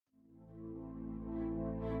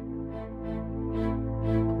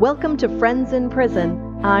Welcome to Friends in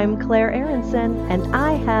Prison. I'm Claire Aronson, and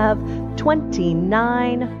I have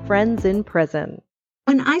 29 friends in prison.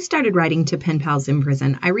 When I started writing to pen pals in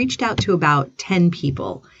prison, I reached out to about 10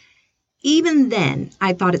 people. Even then,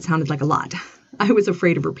 I thought it sounded like a lot. I was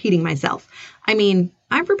afraid of repeating myself. I mean,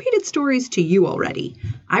 I've repeated stories to you already.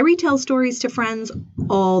 I retell stories to friends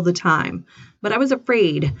all the time, but I was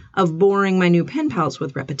afraid of boring my new pen pals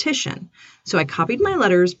with repetition. So I copied my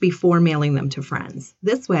letters before mailing them to friends.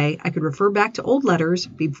 This way, I could refer back to old letters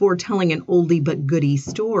before telling an oldie but goodie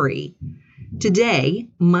story. Today,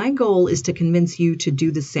 my goal is to convince you to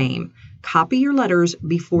do the same. Copy your letters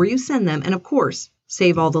before you send them, and of course,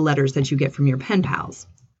 save all the letters that you get from your pen pals.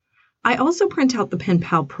 I also print out the pen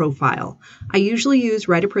pal profile. I usually use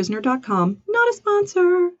writeaprisoner.com, not a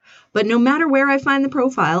sponsor. But no matter where I find the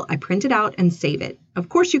profile, I print it out and save it. Of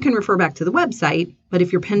course, you can refer back to the website, but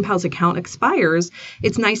if your pen pal's account expires,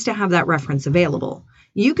 it's nice to have that reference available.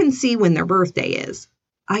 You can see when their birthday is.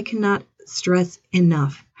 I cannot stress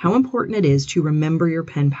enough how important it is to remember your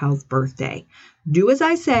pen pal's birthday. Do as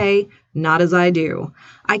I say, not as I do.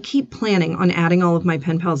 I keep planning on adding all of my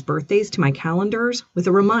pen pals' birthdays to my calendars with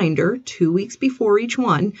a reminder 2 weeks before each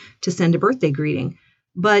one to send a birthday greeting.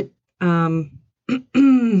 But then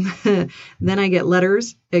I get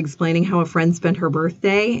letters explaining how a friend spent her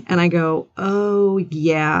birthday, and I go, oh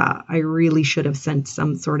yeah, I really should have sent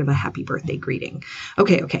some sort of a happy birthday greeting.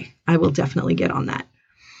 Okay, I will definitely get on that.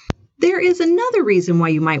 There is another reason why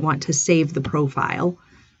you might want to save the profile.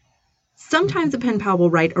 Sometimes a pen pal will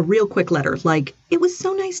write a real quick letter like, "It was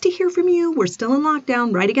so nice to hear from you. We're still in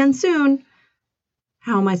lockdown. Write again soon."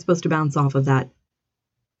 How am I supposed to bounce off of that?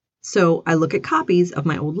 So I look at copies of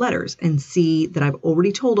my old letters and see that I've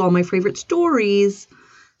already told all my favorite stories.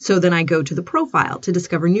 So then I go to the profile to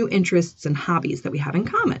discover new interests and hobbies that we have in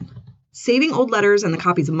common. Saving old letters and the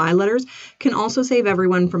copies of my letters can also save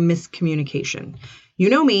everyone from miscommunication. You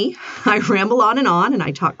know me, I ramble on and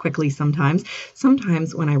I talk quickly sometimes.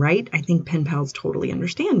 Sometimes when I write, I think pen pals totally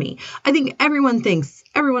understand me. I think everyone thinks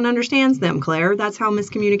everyone understands them, Claire. That's how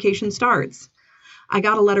miscommunication starts. I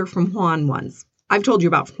got a letter from Juan once. I've told you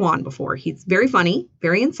about Juan before. He's very funny,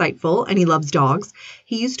 very insightful, and he loves dogs.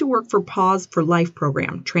 He used to work for Paws for Life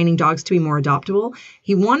program, training dogs to be more adoptable.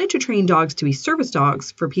 He wanted to train dogs to be service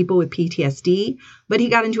dogs for people with PTSD, but he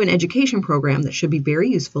got into an education program that should be very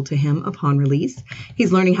useful to him upon release.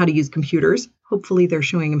 He's learning how to use computers. Hopefully they're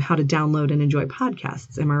showing him how to download and enjoy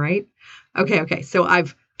podcasts. Am I right? Okay. So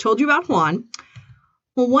I've told you about Juan.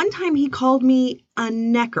 Well, one time he called me a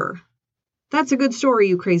necker. That's a good story,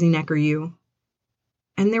 you crazy necker, you.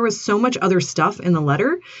 And there was so much other stuff in the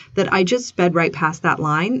letter that I just sped right past that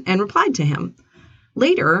line and replied to him.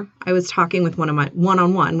 Later, I was talking with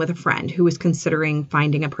one-on-one with a friend who was considering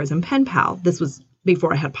finding a prison pen pal. This was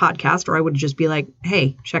before I had a podcast, or I would just be like,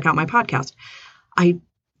 hey, check out my podcast. I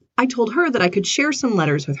told her that I could share some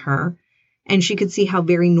letters with her, and she could see how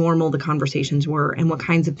very normal the conversations were and what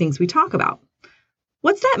kinds of things we talk about.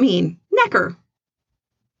 What's that mean? Necker.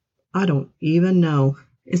 I don't even know.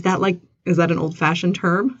 Is that an old-fashioned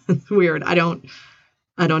term? It's weird. I don't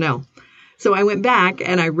know. So I went back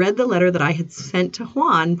and I read the letter that I had sent to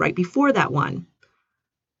Juan right before that one.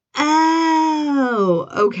 Oh,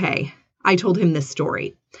 okay. I told him this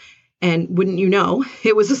story. And wouldn't you know,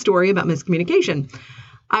 it was a story about miscommunication.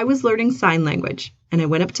 I was learning sign language, and I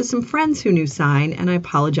went up to some friends who knew sign, and I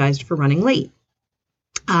apologized for running late.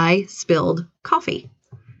 I spilled coffee.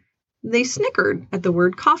 They snickered at the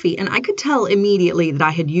word coffee, and I could tell immediately that I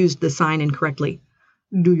had used the sign incorrectly.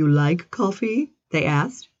 Do you like coffee? They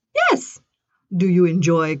asked. Yes. Do you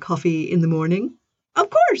enjoy coffee in the morning? Of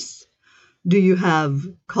course. Do you have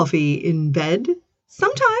coffee in bed?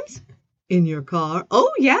 Sometimes. In your car?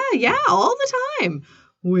 Oh, yeah, all the time.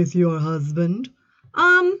 With your husband?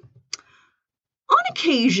 On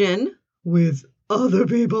occasion. With other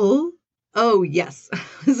people? Oh, yes.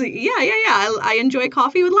 Yeah. I enjoy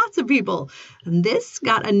coffee with lots of people. And this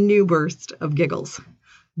got a new burst of giggles.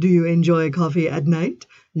 Do you enjoy coffee at night?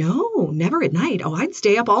 No, never at night. Oh, I'd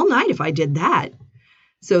stay up all night if I did that.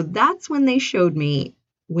 So that's when they showed me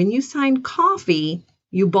when you sign coffee,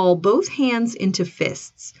 you ball both hands into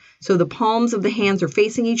fists. So the palms of the hands are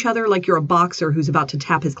facing each other like you're a boxer who's about to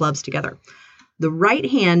tap his gloves together. The right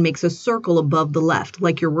hand makes a circle above the left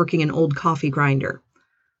like you're working an old coffee grinder.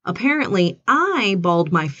 Apparently, I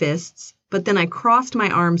balled my fists, but then I crossed my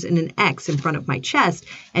arms in an X in front of my chest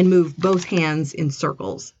and moved both hands in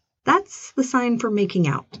circles. That's the sign for making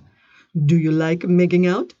out. Do you like making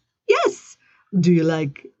out? Yes. Do you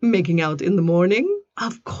like making out in the morning?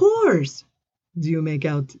 Of course. Do you make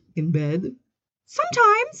out in bed?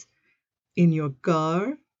 Sometimes. In your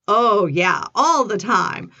car? Oh, yeah, all the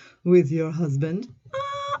time. With your husband?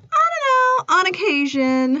 I don't know, on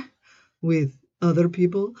occasion. With other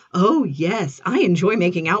people? Oh, yes, I enjoy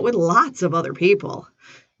making out with lots of other people.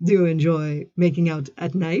 Do you enjoy making out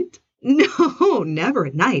at night? No, never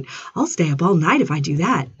at night. I'll stay up all night if I do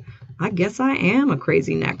that. I guess I am a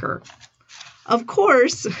crazy necker. Of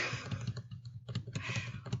course,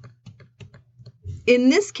 in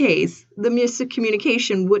this case, the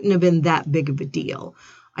miscommunication wouldn't have been that big of a deal.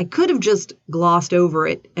 I could have just glossed over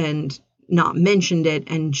it and not mentioned it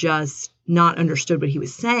and just not understood what he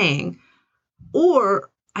was saying. Or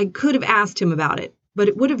I could have asked him about it, but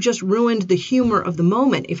it would have just ruined the humor of the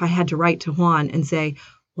moment if I had to write to Juan and say,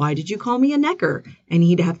 why did you call me a necker? And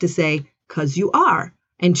he'd have to say, 'cause you are.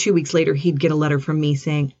 And 2 weeks later, he'd get a letter from me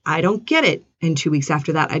saying, I don't get it. And 2 weeks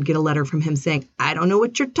after that, I'd get a letter from him saying, I don't know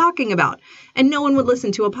what you're talking about. And no one would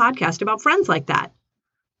listen to a podcast about friends like that.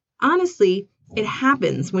 Honestly, it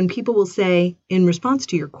happens when people will say, in response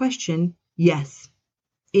to your question, yes.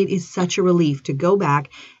 It is such a relief to go back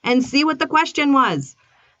and see what the question was.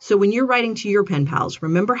 So when you're writing to your pen pals,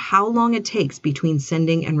 remember how long it takes between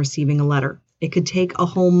sending and receiving a letter. It could take a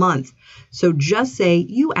whole month. So just say,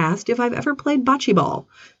 you asked if I've ever played bocce ball.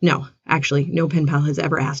 No, actually, no pen pal has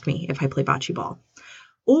ever asked me if I play bocce ball.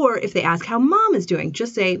 Or if they ask how mom is doing,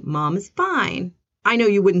 just say, mom is fine. I know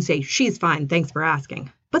you wouldn't say, she's fine, thanks for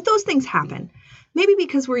asking. But those things happen. Maybe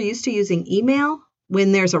because we're used to using email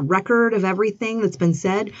when there's a record of everything that's been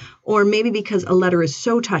said, or maybe because a letter is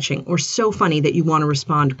so touching or so funny that you want to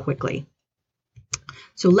respond quickly.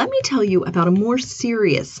 So let me tell you about a more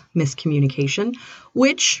serious miscommunication,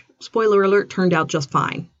 which, spoiler alert, turned out just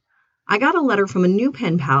fine. I got a letter from a new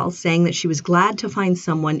pen pal saying that she was glad to find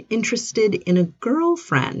someone interested in a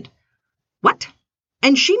girlfriend. What?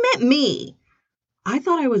 And she meant me. I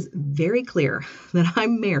thought I was very clear that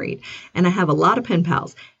I'm married and I have a lot of pen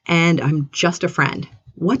pals and I'm just a friend.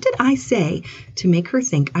 What did I say to make her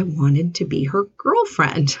think I wanted to be her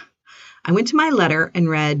girlfriend? I went to my letter and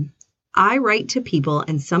read, I write to people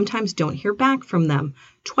and sometimes don't hear back from them.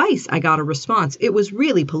 Twice I got a response. It was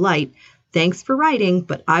really polite. Thanks for writing,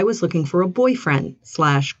 but I was looking for a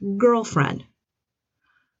boyfriend/girlfriend.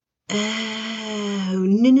 Oh,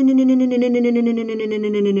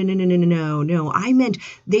 no. I meant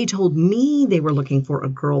they told me they were looking for a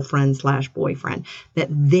girlfriend/boyfriend, that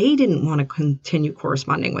they didn't want to continue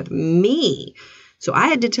corresponding with me. So I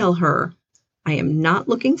had to tell her, I am not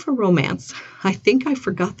looking for romance. I think I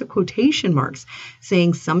forgot the quotation marks,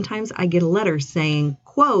 saying sometimes I get a letter saying,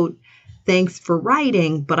 quote, thanks for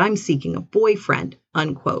writing, but I'm seeking a boyfriend,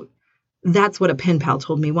 unquote. That's what a pen pal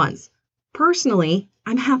told me once. Personally,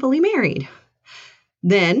 I'm happily married.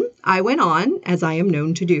 Then I went on, as I am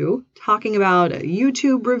known to do, talking about a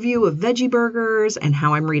YouTube review of veggie burgers and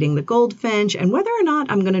how I'm reading The Goldfinch and whether or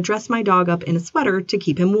not I'm going to dress my dog up in a sweater to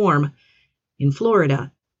keep him warm. In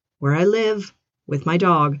Florida, where I live with my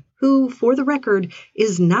dog, who, for the record,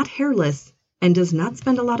 is not hairless and does not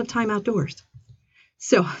spend a lot of time outdoors.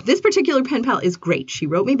 So this particular pen pal is great. She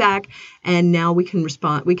wrote me back, and now we can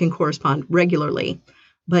correspond regularly.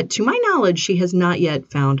 But to my knowledge, she has not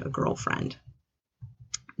yet found a girlfriend.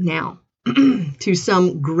 Now, to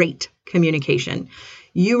some great communication.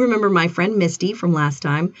 You remember my friend Misty from last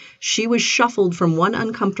time. She was shuffled from one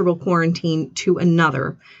uncomfortable quarantine to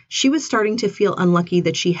another. She was starting to feel unlucky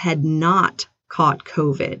that she had not caught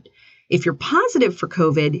COVID. If you're positive for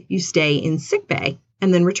COVID, you stay in sickbay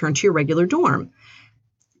and then return to your regular dorm.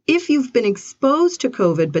 If you've been exposed to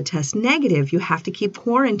COVID but test negative, you have to keep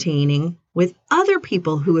quarantining with other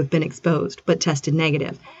people who have been exposed but tested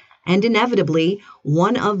negative. And inevitably,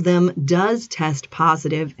 one of them does test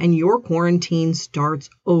positive and your quarantine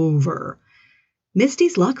starts over.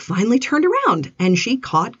 Misty's luck finally turned around and she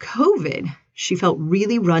caught COVID. She felt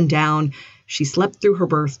really run down. She slept through her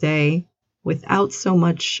birthday without so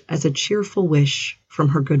much as a cheerful wish from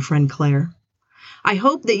her good friend Claire. I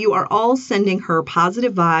hope that you are all sending her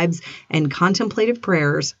positive vibes and contemplative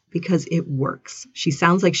prayers because it works. She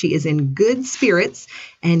sounds like she is in good spirits,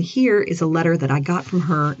 and here is a letter that I got from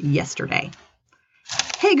her yesterday.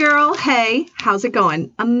 Hey girl, hey, how's it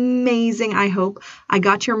going? Amazing, I hope. I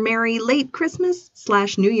got your merry late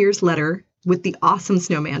Christmas/New Year's letter with the awesome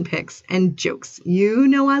snowman pics and jokes. You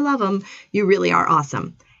know I love them. You really are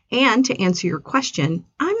awesome. And to answer your question,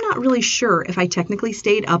 I'm not really sure if I technically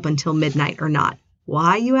stayed up until midnight or not.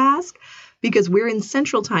 Why, you ask? Because we're in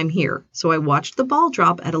Central Time here, so I watched the ball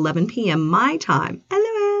drop at 11 p.m. my time.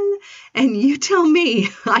 LOL. And you tell me,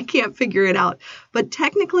 I can't figure it out. But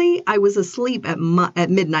technically, I was asleep at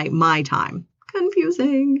midnight my time.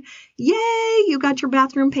 Confusing. Yay, you got your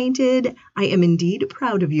bathroom painted. I am indeed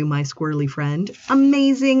proud of you, my squirrely friend.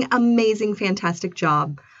 Amazing, amazing, fantastic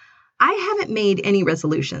job. I haven't made any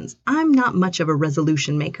resolutions. I'm not much of a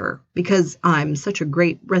resolution maker because I'm such a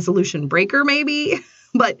great resolution breaker, maybe.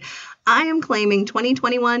 But I am claiming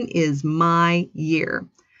 2021 is my year.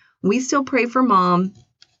 We still pray for Mom.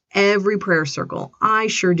 Every prayer circle. I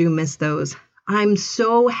sure do miss those. I'm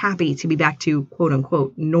so happy to be back to quote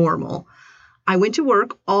unquote normal. I went to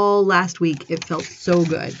work all last week. It felt so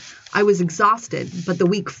good. I was exhausted, but the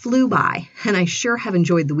week flew by and I sure have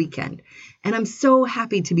enjoyed the weekend. And I'm so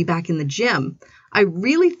happy to be back in the gym. I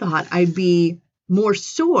really thought I'd be more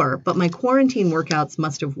sore, but my quarantine workouts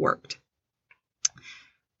must have worked.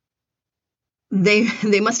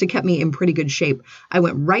 They must have kept me in pretty good shape. I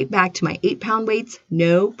went right back to my 8-pound weights.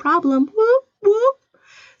 No problem. Whoop, whoop.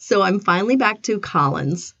 So I'm finally back to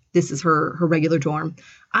Collins. This is her regular dorm.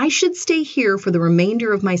 I should stay here for the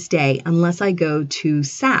remainder of my stay unless I go to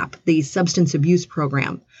SAP, the substance abuse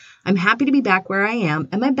program. I'm happy to be back where I am,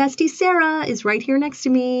 and my bestie Sarah is right here next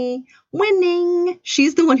to me. Winning!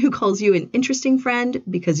 She's the one who calls you an interesting friend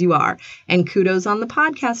because you are. And kudos on the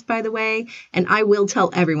podcast, by the way. And I will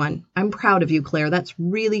tell everyone, I'm proud of you, Claire. That's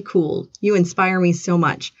really cool. You inspire me so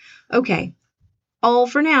much. Okay, all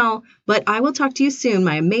for now, but I will talk to you soon,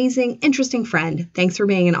 my amazing, interesting friend. Thanks for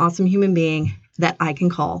being an awesome human being that I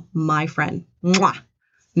can call my friend. Mwah!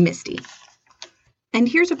 Misty. And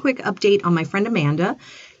here's a quick update on my friend Amanda.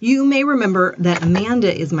 You may remember that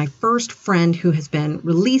Amanda is my first friend who has been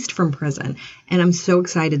released from prison, and I'm so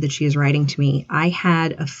excited that she is writing to me. I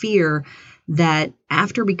had a fear that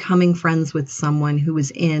after becoming friends with someone who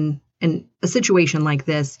was in a situation like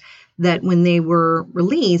this, that when they were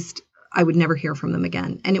released, I would never hear from them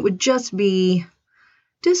again. And it would just be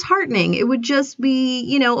disheartening. It would just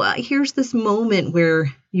be, here's this moment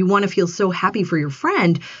where you want to feel so happy for your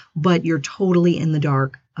friend, but you're totally in the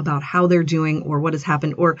dark about how they're doing or what has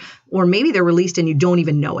happened, or maybe they're released and you don't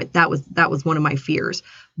even know it. That was one of my fears.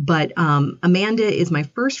 But Amanda is my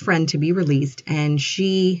first friend to be released, and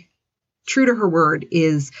she, true to her word,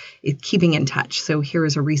 is keeping in touch. So here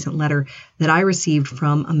is a recent letter that I received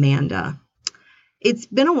from Amanda. It's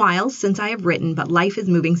been a while since I have written, but life is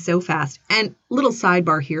moving so fast. And little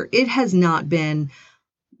sidebar here, it has not been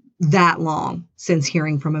that long since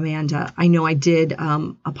hearing from Amanda. I know I did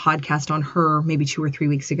a podcast on her maybe 2 or 3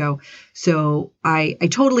 weeks ago. So I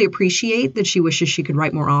totally appreciate that she wishes she could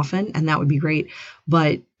write more often, and that would be great.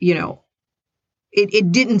 But,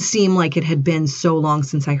 it didn't seem like it had been so long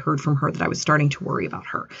since I heard from her that I was starting to worry about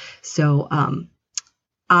her. So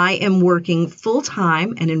I am working full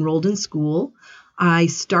time and enrolled in school. I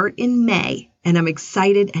start in May, and I'm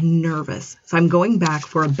excited and nervous. So I'm going back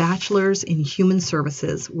for a bachelor's in human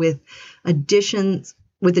services with addictions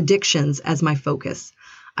as my focus.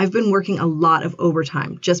 I've been working a lot of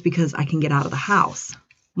overtime just because I can get out of the house.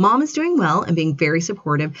 Mom is doing well and being very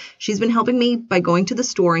supportive. She's been helping me by going to the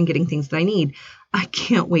store and getting things that I need. I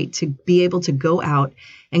can't wait to be able to go out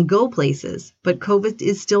and go places, but COVID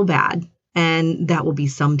is still bad, and that will be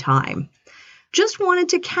some time. Just wanted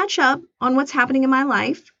to catch up on what's happening in my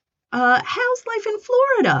life. How's life in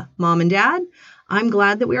Florida, Mom and Dad? I'm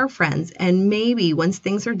glad that we are friends, and maybe once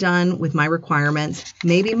things are done with my requirements,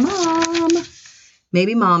 maybe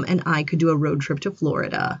Mom and I could do a road trip to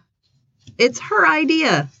Florida. It's her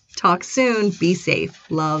idea. Talk soon. Be safe.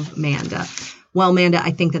 Love, Manda. Well, Manda,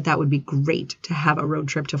 I think that would be great to have a road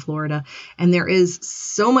trip to Florida. And there is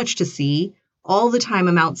so much to see. All the time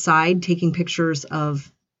I'm outside taking pictures of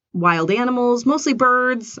wild animals, mostly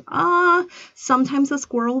birds. Sometimes a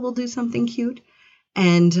squirrel will do something cute.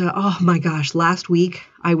 And oh my gosh, last week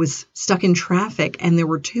I was stuck in traffic and there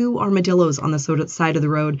were 2 armadillos on the side of the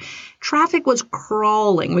road. Traffic was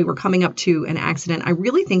crawling. We were coming up to an accident. I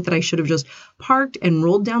really think that I should have just parked and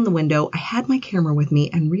rolled down the window. I had my camera with me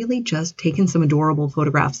and really just taken some adorable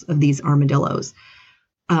photographs of these armadillos.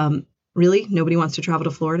 Really? Nobody wants to travel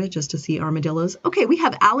to Florida just to see armadillos? Okay, we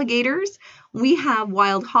have alligators. We have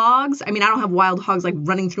wild hogs. I mean, I don't have wild hogs like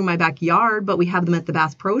running through my backyard, but we have them at the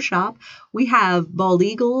Bass Pro Shop. We have bald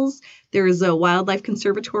eagles. There's a wildlife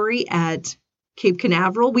conservatory at Cape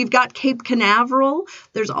Canaveral. We've got Cape Canaveral.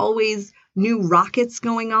 There's always new rockets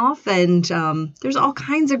going off, and there's all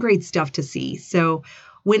kinds of great stuff to see. So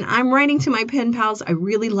when I'm writing to my pen pals, I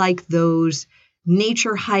really like those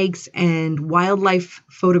nature hikes and wildlife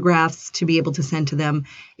photographs to be able to send to them.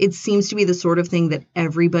 It seems to be the sort of thing that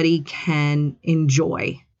everybody can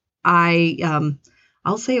enjoy.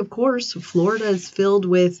 I'll say, of course, Florida is filled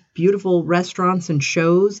with beautiful restaurants and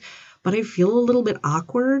shows, but I feel a little bit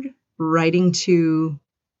awkward writing to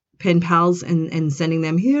pen pals and sending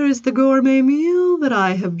them, here is the gourmet meal that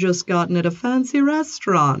I have just gotten at a fancy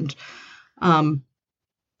restaurant.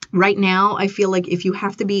 Right now, I feel like if you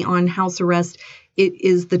have to be on house arrest, it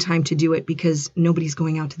is the time to do it because nobody's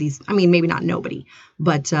going out to these. I mean, maybe not nobody,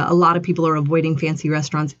 but a lot of people are avoiding fancy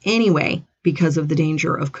restaurants anyway because of the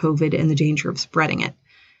danger of COVID and the danger of spreading it.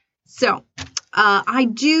 So I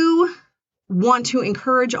do want to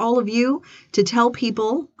encourage all of you to tell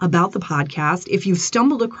people about the podcast. If you've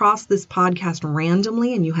stumbled across this podcast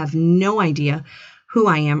randomly and you have no idea who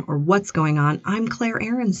I am or what's going on, I'm Claire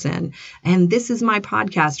Aronson, and this is my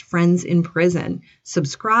podcast, Friends in Prison.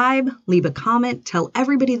 Subscribe, leave a comment, tell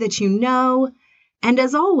everybody that you know, and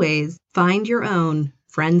as always, find your own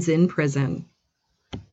friends in prison.